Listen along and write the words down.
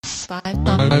Five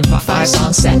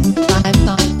song set.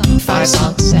 Five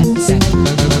song set.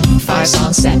 Five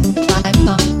song set.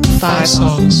 Five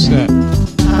song set.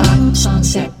 Five song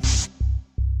set.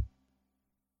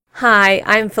 Hi,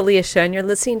 I'm Felicia, and you're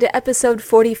listening to episode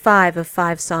 45 of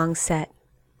 5 Song Set.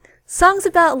 Songs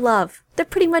about love, they're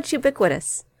pretty much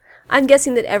ubiquitous. I'm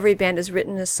guessing that every band has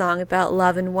written a song about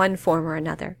love in one form or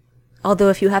another. Although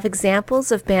if you have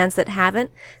examples of bands that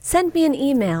haven't, send me an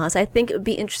email, as I think it would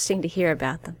be interesting to hear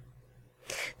about them.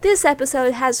 This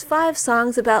episode has 5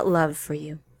 songs about love for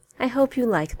you. I hope you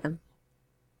like them.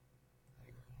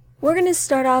 We're going to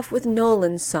start off with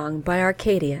Nolan's song by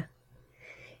Arcadia.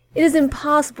 It is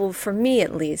impossible, for me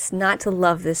at least, not to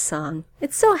love this song.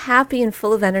 It's so happy and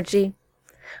full of energy.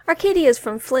 Arcadia is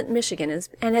from Flint, Michigan,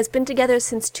 and has been together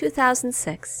since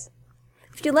 2006.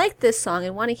 If you like this song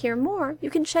and want to hear more, you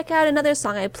can check out another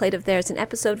song I played of theirs in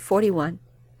episode 41.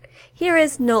 Here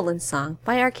is Nolan's song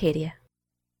by Arcadia.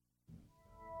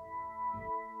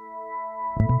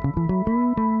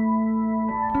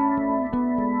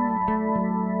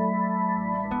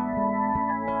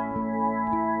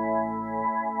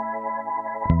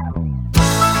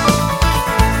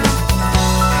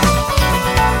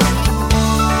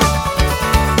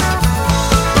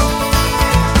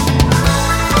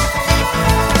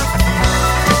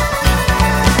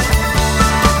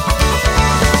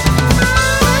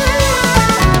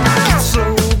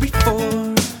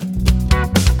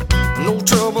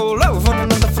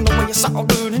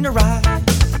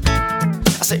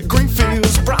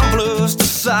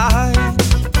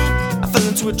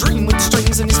 A dream with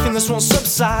strings and these feelings won't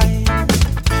subside.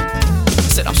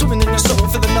 Said I'm swimming in your soul,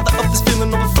 feel another of this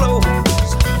feeling overflows.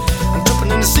 I'm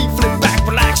jumping in the sea, flip back,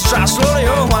 relax, try slowly,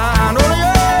 oh wine, oh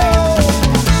yeah.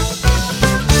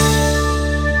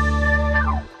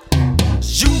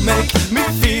 You make me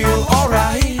feel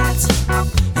alright,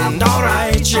 and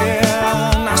alright,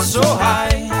 yeah, not so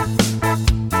high.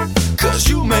 Cause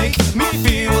you make me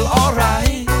feel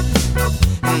alright,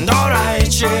 and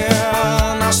alright,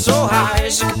 yeah, not so high.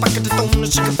 Shake it back at the tone,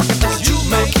 shake it back at the. You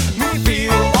make me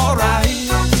feel alright,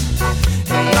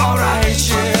 and alright,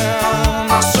 yeah,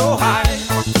 not so high.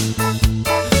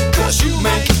 Cause you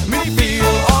make me feel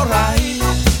alright,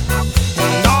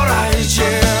 and alright,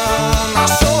 yeah, not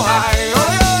so high. Oh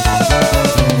yeah.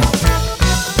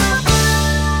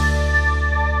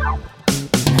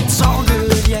 It's all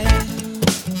good, yeah.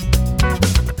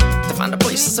 To find a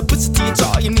place that's a simplicity, it's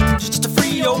all you need just to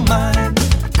free your mind.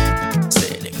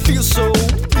 Said it feels so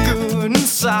good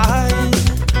inside.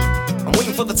 I'm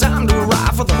waiting for the time to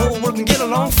arrive, for the whole world can get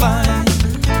along fine.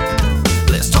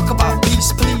 Let's talk about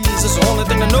peace, please, it's the only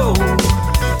thing I know.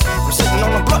 I'm sitting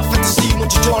on a bluff at the sea,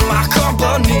 won't you join my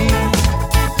company?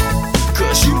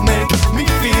 Cause you make me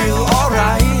feel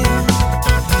alright,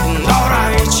 and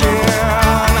alright,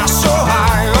 yeah, not so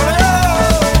high, oh yeah.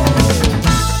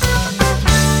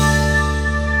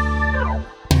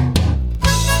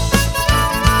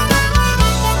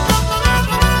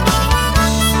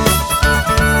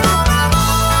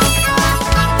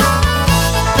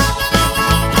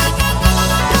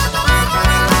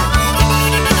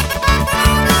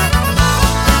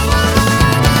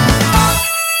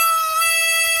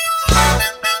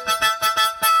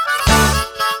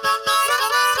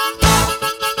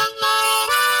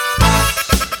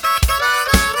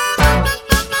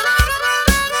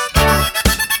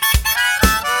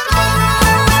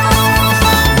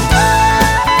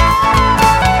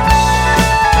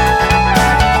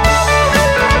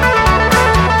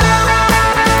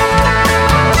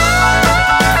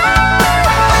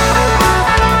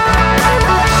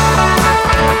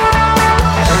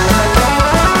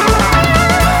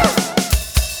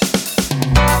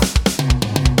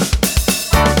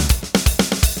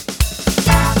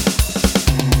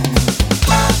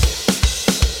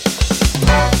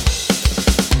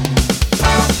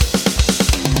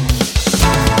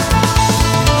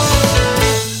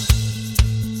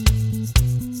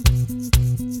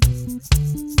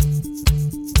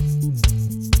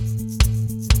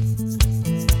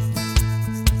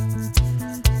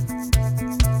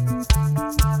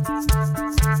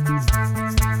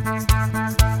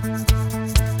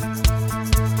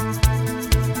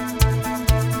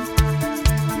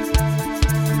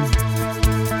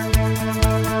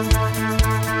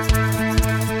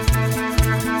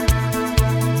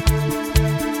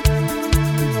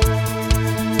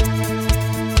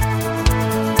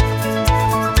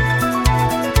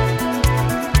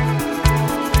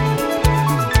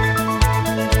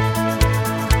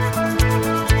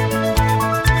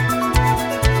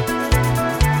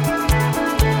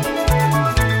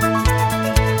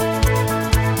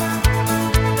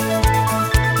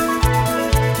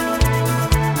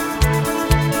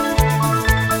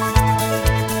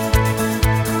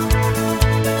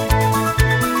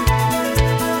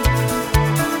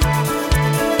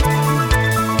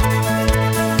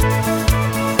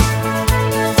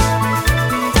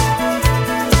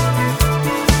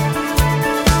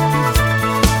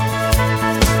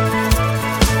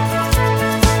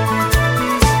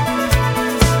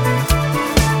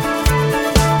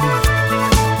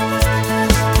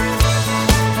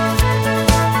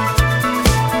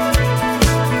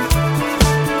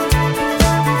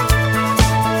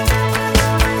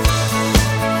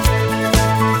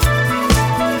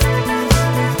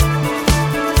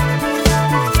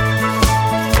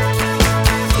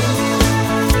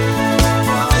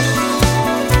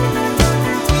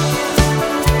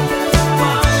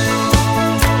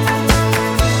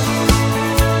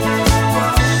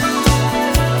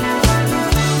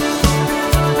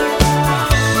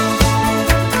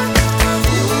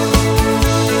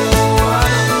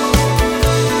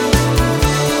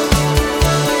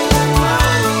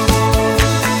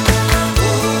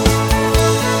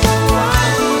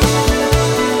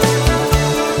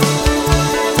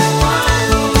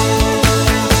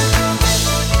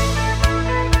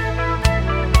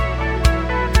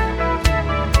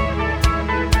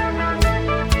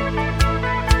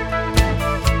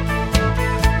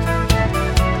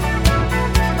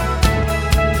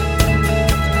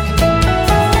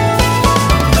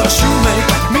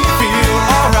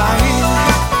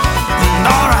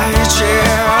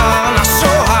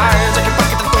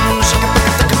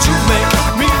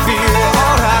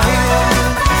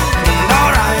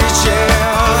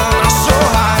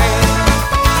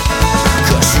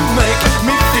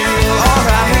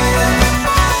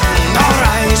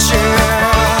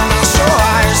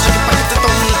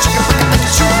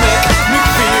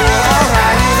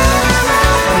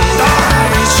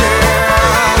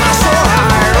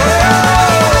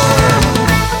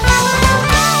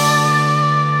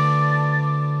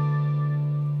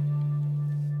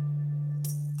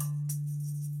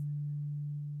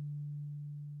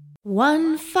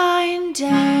 One fine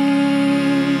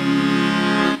day,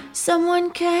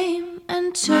 someone came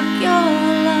and took your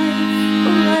life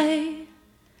away,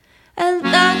 and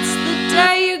that's the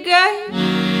day you gave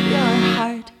your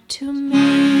heart to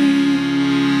me.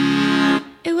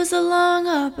 It was a long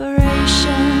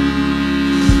operation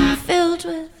filled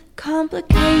with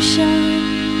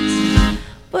complications,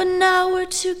 but now we're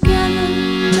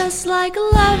together just like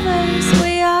lovers.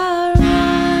 We are one.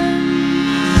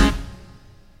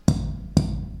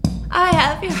 I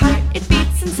have your heart, it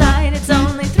beats inside. It's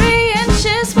only 3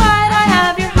 inches wide. I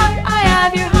have your heart, I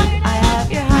have your heart, I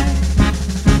have your heart.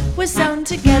 We're sewn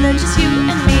together, just you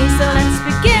and me. So let's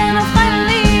begin.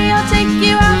 Finally, I'll take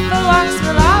you out for walks.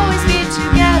 We'll always be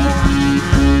together.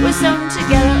 We're sewn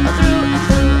together all through and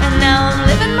through. And now I'm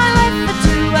living my life for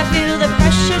two. I feel the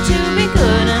pressure to be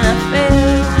good enough.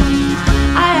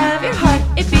 I have your heart,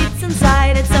 it beats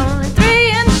inside. It's only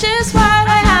 3 inches wide.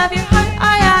 I have your heart,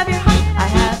 I have your heart, I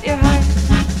have your heart.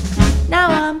 Now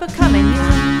I'm becoming you,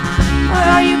 or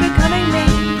are you becoming me?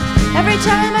 Every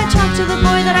time I talk to the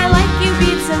boy that I like, you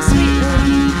beat so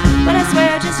sweetly. But I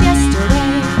swear just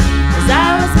yesterday, as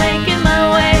I was making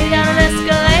my way down an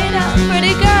escalator, a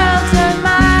pretty girl turned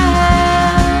my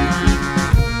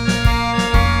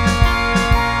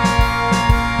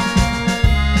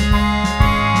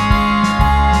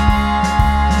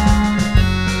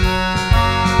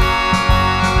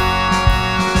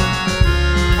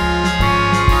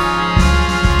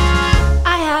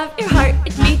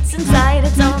inside.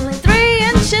 It's only 3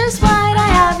 inches wide. I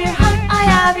have your heart, I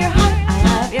have your heart, I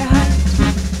have your heart.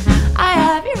 I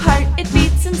have your heart, it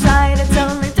beats inside. It's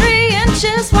only 3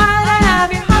 inches wide. I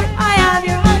have your heart, I have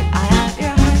your heart, I have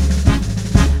your heart.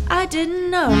 I didn't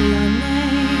know your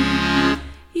name,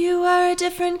 you were a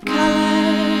different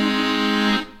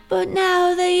color, but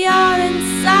now that you're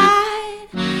inside,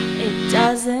 it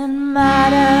doesn't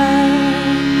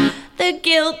matter. The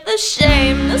guilt, the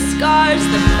shame, the scars,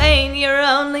 the pain. You're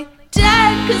only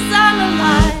dead 'cause I'm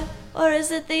alive. Or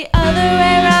is it the other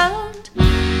way around?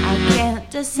 I can't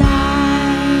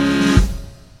decide.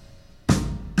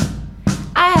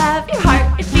 I have your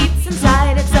heart, it beats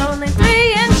inside. It's only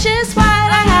 3 inches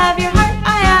wide. I have your heart,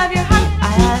 I have your heart,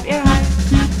 I have your heart.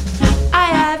 I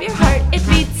have your heart, it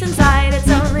beats inside. It's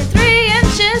only 3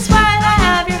 inches wide. I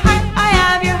have your heart, I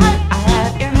have your heart, I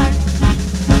have your heart.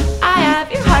 I have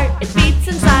your heart, it beats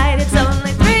inside. It's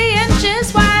only 3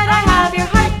 inches wide. I have your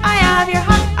heart, I have your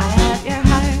heart, I have your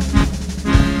heart.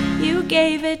 You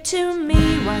gave it to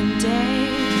me one day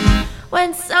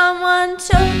when someone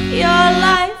took your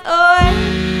life away.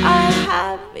 I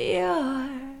have your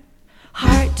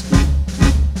heart.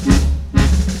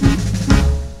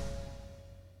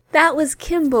 That was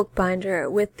Kim Bookbinder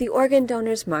with The Organ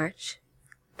Donors March.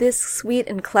 This sweet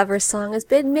and clever song has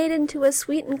been made into a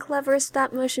sweet and clever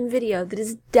stop-motion video that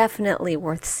is definitely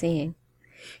worth seeing.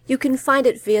 You can find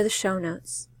it via the show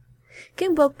notes.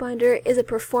 Kim Bookbinder is a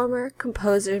performer,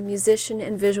 composer, musician,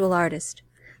 and visual artist.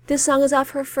 This song is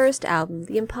off her first album,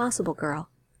 The Impossible Girl.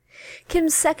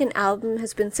 Kim's second album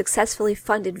has been successfully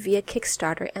funded via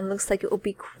Kickstarter and looks like it will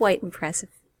be quite impressive.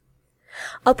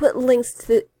 I'll put links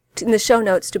in the show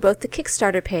notes to both the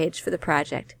Kickstarter page for the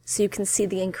project, so you can see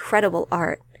the incredible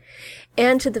art,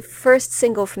 and to the first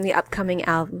single from the upcoming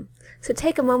album, so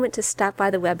take a moment to stop by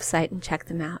the website and check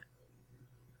them out.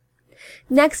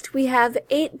 Next, we have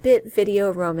 8-Bit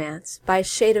Video Romance by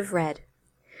Shade of Red.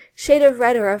 Shade of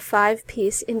Red are a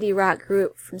 5-piece indie rock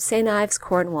group from St. Ives,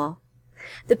 Cornwall.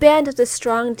 The band has a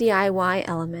strong DIY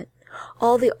element.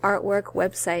 All the artwork,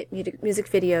 website,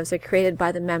 music videos are created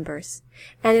by the members,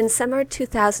 and in summer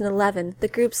 2011, the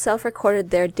group self-recorded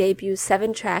their debut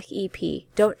 7-track EP,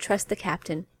 Don't Trust the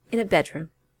Captain, in a bedroom.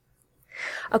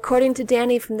 According to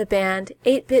Danny from the band,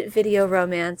 8-Bit Video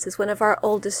Romance is one of our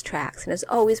oldest tracks and has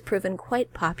always proven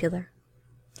quite popular.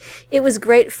 It was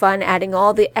great fun adding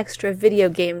all the extra video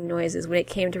game noises when it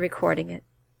came to recording it.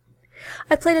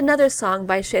 I played another song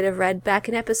by Shade of Red back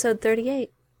in episode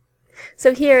 38.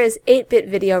 So here is 8-Bit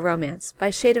Video Romance by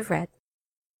Shade of Red.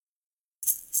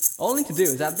 All I need to do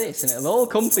is add this and it'll all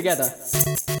come together.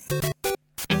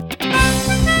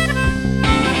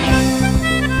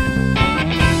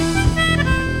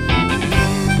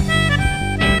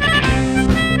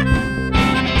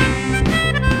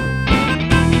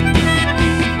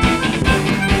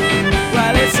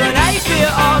 Well, it's an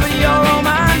 8-bit audio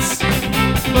romance,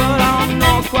 but I'm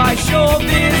not quite sure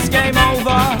this game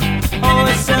over. Oh,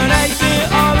 it's an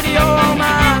 8-bit audio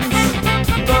romance,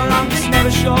 but I'm just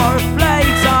never sure if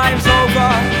playtime's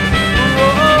over.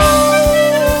 Whoa.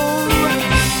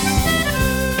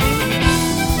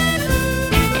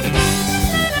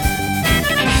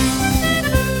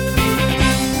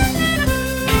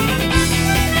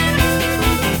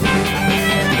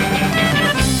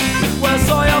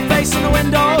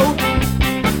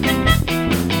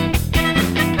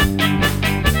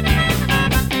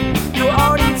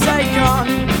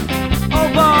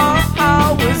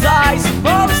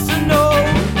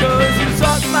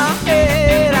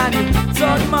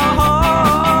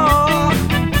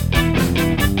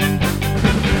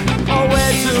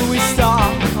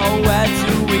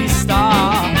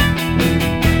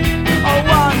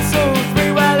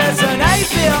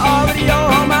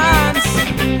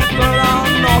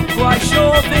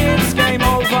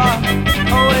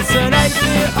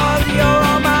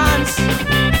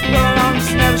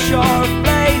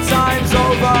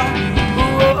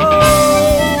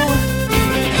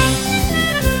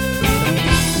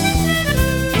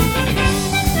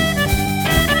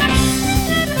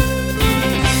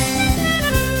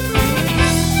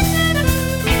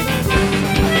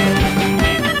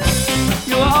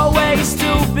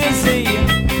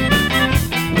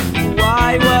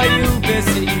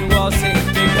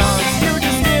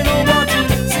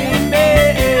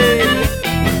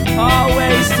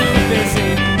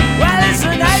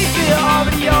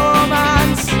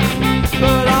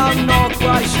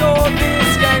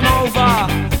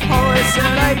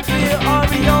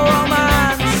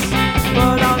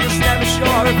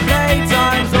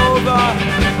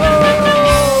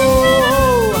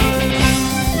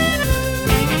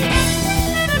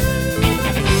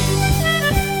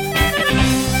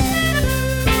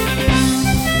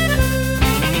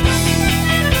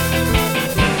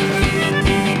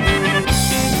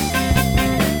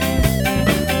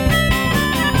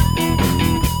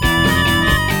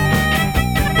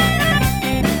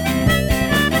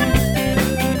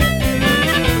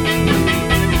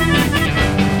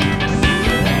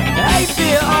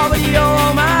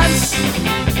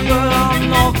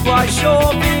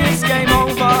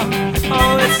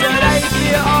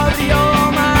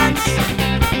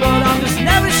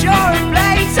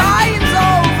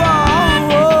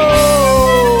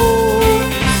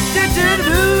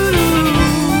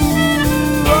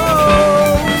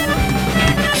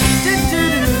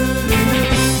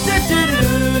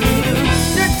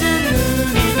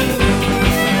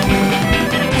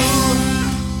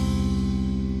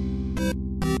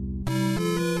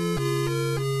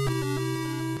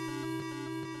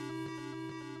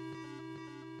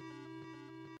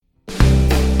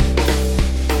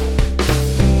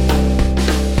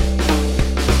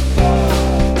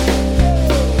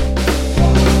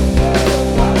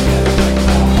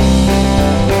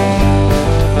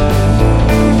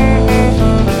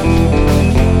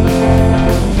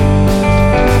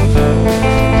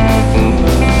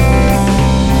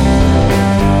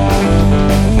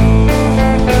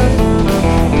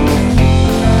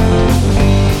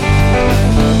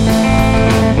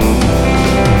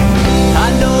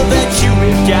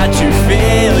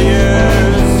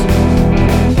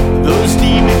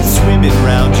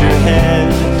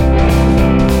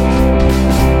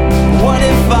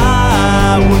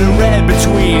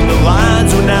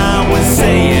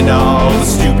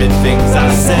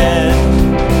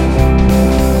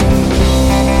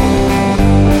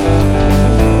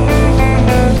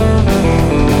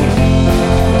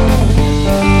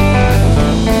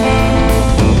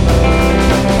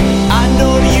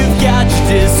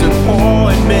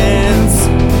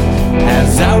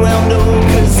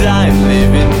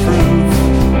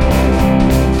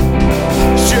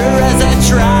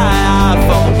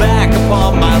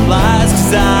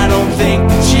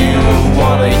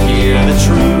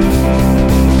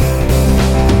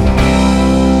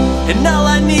 And all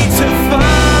I need to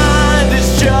find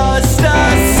is just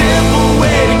a simple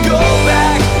way to go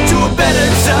back to a better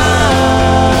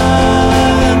time.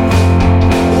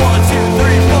 1, 2,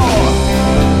 3, 4.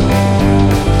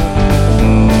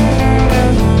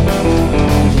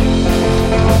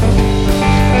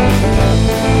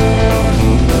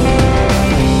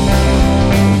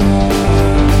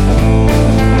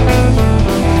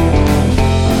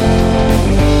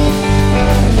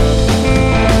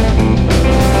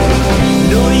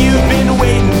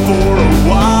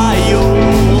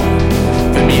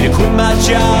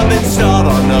 Job and start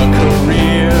on a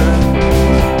career.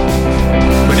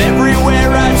 But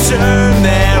everywhere I turn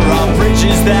there are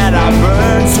bridges that I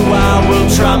burn. So I will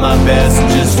try my best and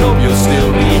just hope you'll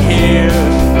still be here.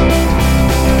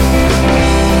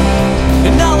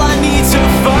 And all I need to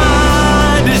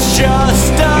find is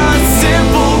just a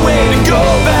simple way to go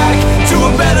back to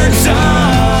a better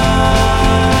time.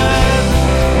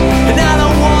 And I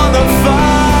don't wanna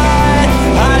fight,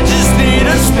 I just need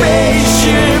a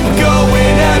spaceship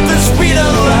going at the speed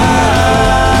of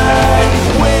light.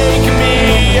 Wake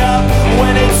me up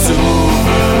when it's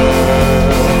over,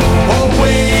 or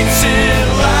wait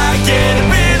till I get a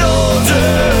bit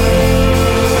older.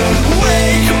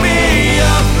 Wake me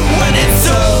up when it's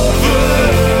over.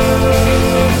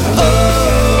 Oh.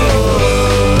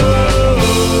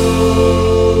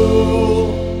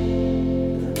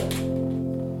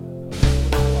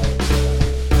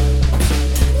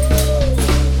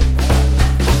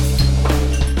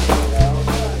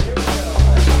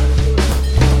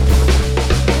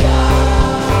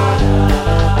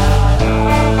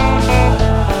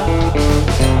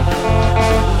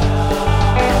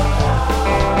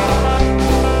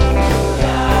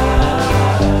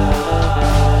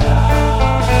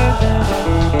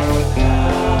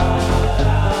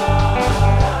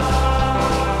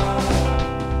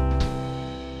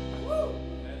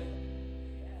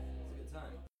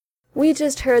 We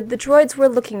just heard The Droids We're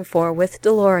Looking For with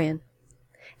DeLorean.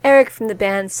 Eric from the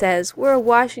band says we're a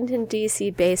Washington,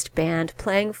 D.C. based band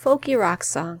playing folky rock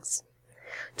songs.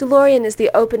 DeLorean is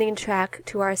the opening track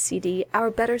to our CD, Our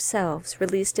Better Selves,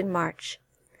 released in March.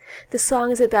 The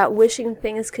song is about wishing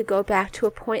things could go back to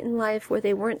a point in life where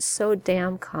they weren't so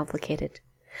damn complicated.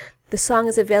 The song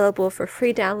is available for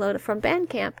free download from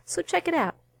Bandcamp, so check it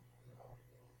out.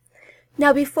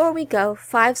 Now before we go,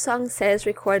 5 Songs Set is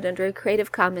recorded under a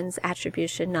Creative Commons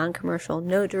Attribution Non-Commercial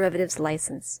No Derivatives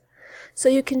license, so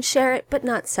you can share it but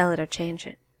not sell it or change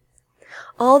it.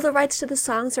 All the rights to the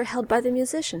songs are held by the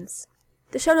musicians.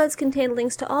 The show notes contain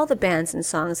links to all the bands and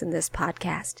songs in this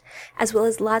podcast, as well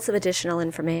as lots of additional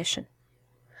information.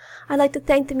 I'd like to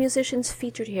thank the musicians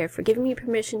featured here for giving me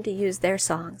permission to use their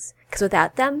songs, because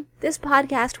without them, this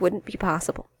podcast wouldn't be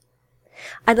possible.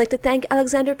 I'd like to thank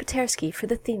Alexander Patersky for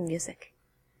the theme music.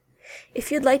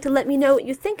 If you'd like to let me know what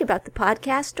you think about the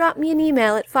podcast, drop me an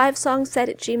email at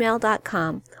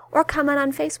 5songset@gmail.com or comment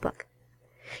on Facebook.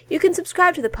 You can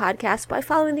subscribe to the podcast by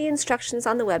following the instructions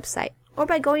on the website or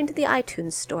by going to the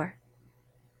iTunes store.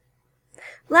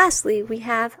 Lastly, we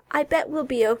have I Bet We'll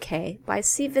Be Okay by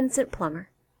C. Vincent Plummer.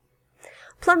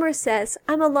 Plummer says,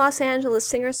 I'm a Los Angeles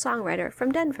singer-songwriter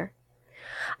from Denver.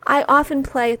 I often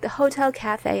play at the Hotel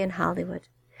Cafe in Hollywood.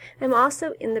 I'm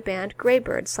also in the band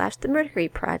Greybird / The Mercury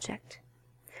Project.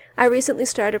 I recently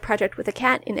started a project with a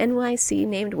cat in NYC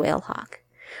named Whalehawk.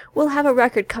 We'll have a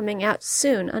record coming out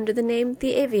soon under the name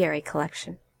The Aviary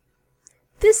Collection.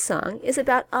 This song is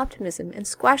about optimism and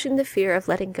squashing the fear of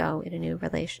letting go in a new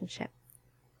relationship.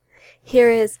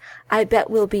 Here is I Bet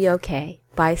We'll Be Okay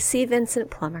by C. Vincent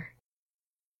Plummer.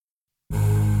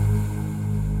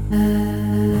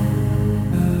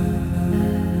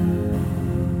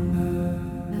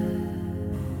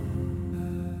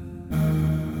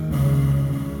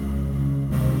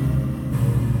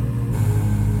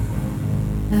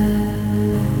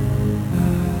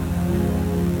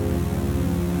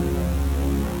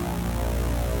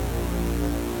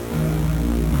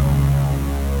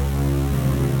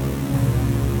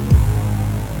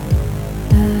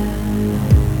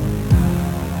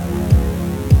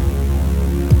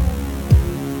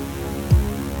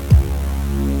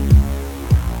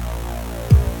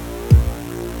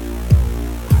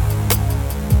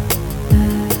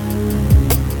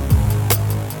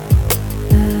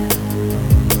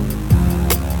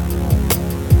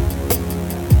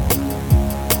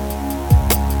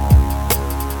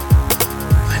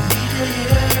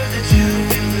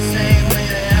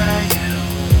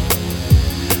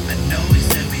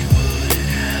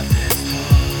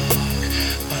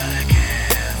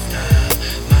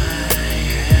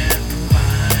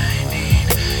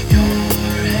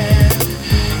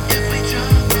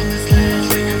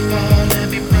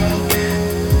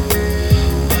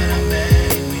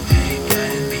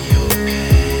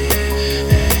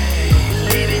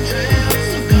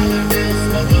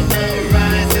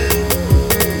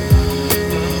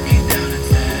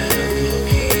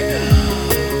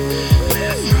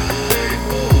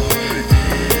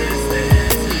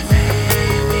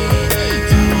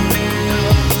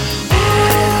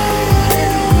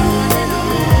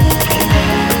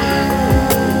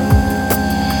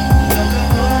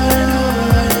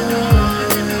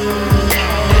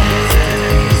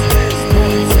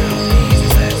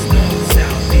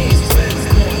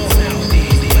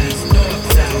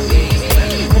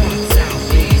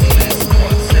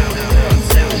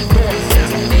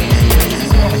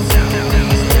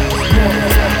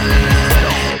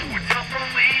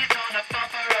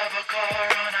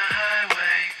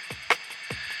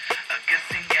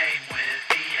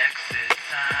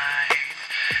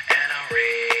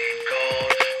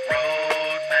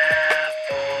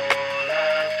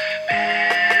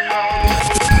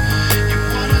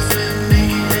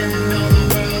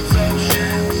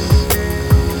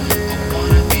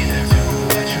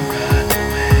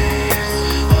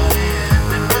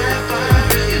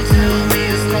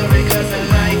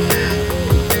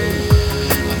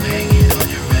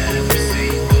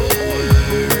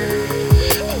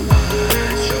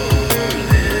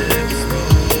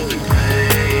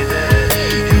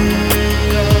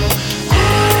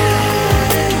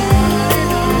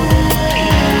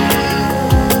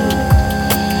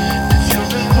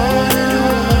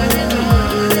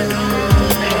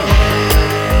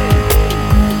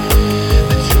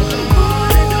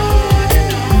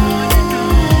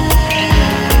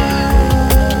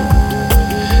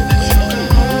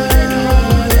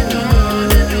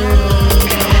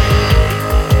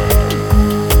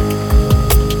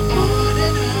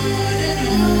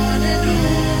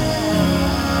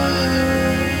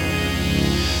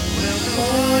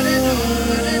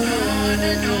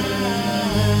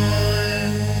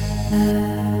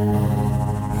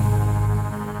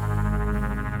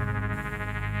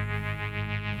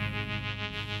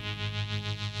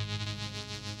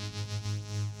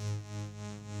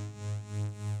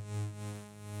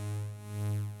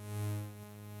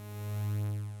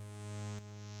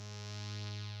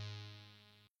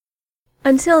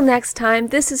 Until next time,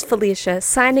 this is Felicia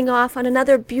signing off on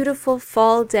another beautiful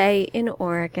fall day in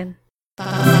Oregon.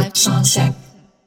 5 Song Set.